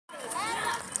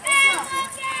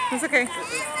It's okay.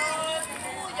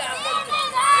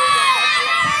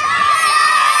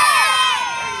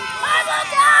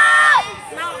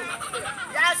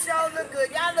 Y'all sure look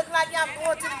good. Y'all look like y'all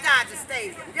going to the Dodger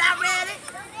Stadium. Y'all ready?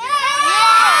 Oh,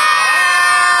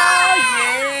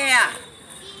 yeah.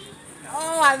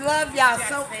 Oh, I love y'all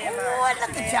so. Oh,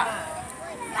 look at y'all.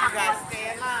 You guys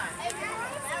stay in line.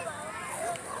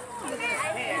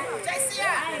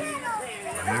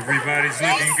 Everybody's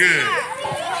looking good.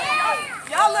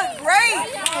 Y'all look great.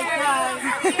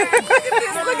 Look at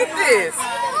this. Look at this.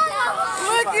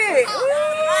 Look it.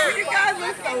 Ooh, you guys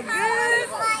look so good.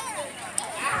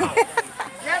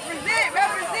 Represent.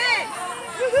 Represent.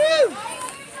 Woohoo.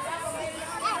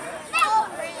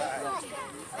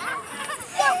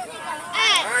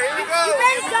 Here we go. Give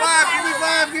me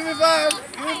five. Give me five.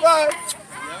 Give me five.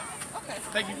 Okay.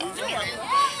 Thank you.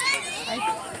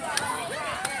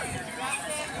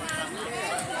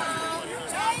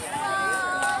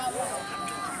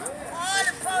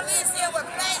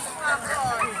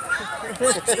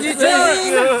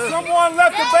 Someone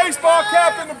left the baseball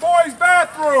cap in the boys'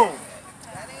 bathroom.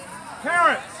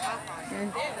 Parents.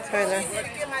 Tyler.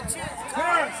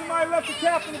 Parents, somebody left the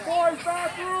cap in the boys'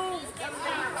 bathroom.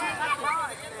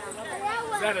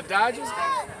 Is that a Dodgers?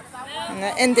 And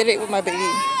I ended it with my baby.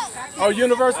 Oh,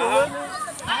 Universal Liquor?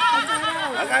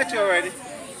 I got you already.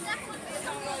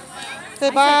 Say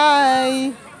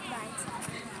bye.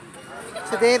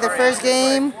 Today, the first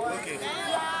game.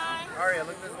 Aria,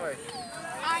 look this way.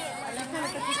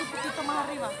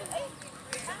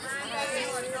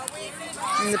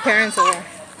 And the parents are there.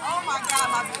 Oh my God,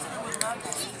 my sister would love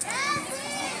that.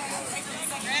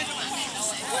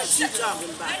 What's she talking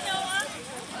about?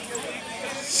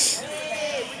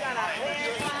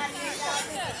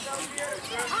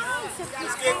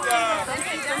 Let's get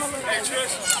hey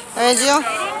Trish. Alright, Gio?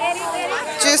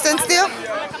 Gio, stand still.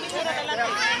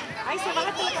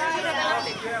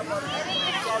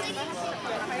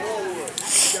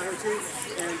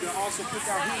 And also pick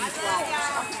out huge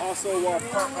flowers. Also,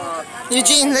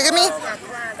 Eugene, look at me.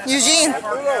 Eugene.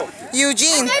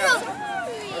 Eugene.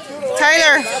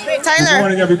 Tyler. Good Tyler.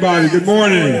 morning, everybody. Good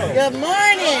morning. Good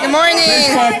morning. Good morning.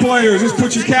 Baseball players, just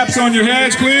put your caps on your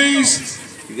heads, please.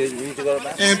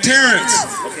 And Terrence,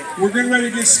 we're getting ready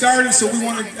to get started, so we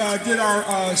want to get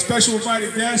our special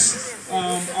invited guests,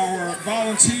 our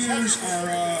volunteers, our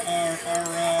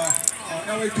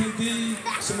LAPD,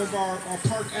 some of our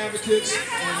park advocates,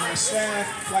 and our staff.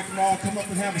 I'd like them all to come up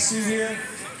and have a seat here.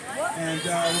 And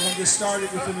we're going to get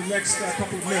started within the next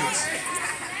couple of minutes.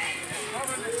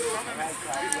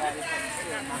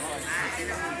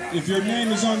 If your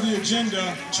name is on the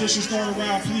agenda, Trisha's going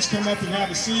around, please come up and have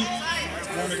a seat.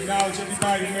 I want to acknowledge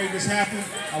everybody who made this happen.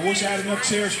 I wish I had enough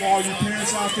chairs for all you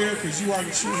parents out there, because you are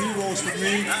the true heroes for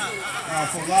me,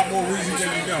 for a lot more reasons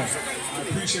than you know. I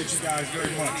appreciate you guys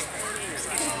very much.